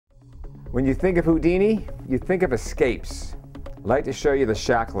When you think of Houdini, you think of escapes. I'd like to show you the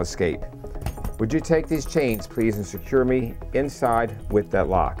shackle escape. Would you take these chains, please, and secure me inside with that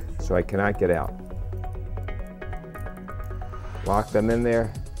lock so I cannot get out? Lock them in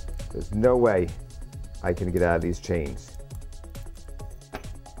there. There's no way I can get out of these chains.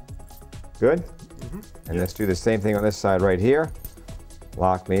 Good? And let's do the same thing on this side right here.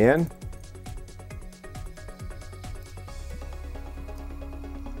 Lock me in.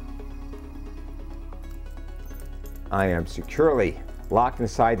 I am securely locked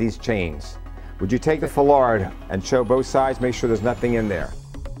inside these chains. Would you take the foulard and show both sides? Make sure there's nothing in there.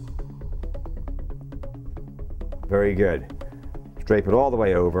 Very good. Drape it all the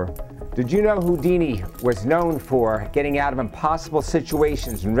way over. Did you know Houdini was known for getting out of impossible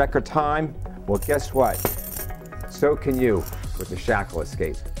situations in record time? Well, guess what? So can you with the shackle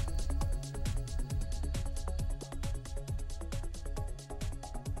escape.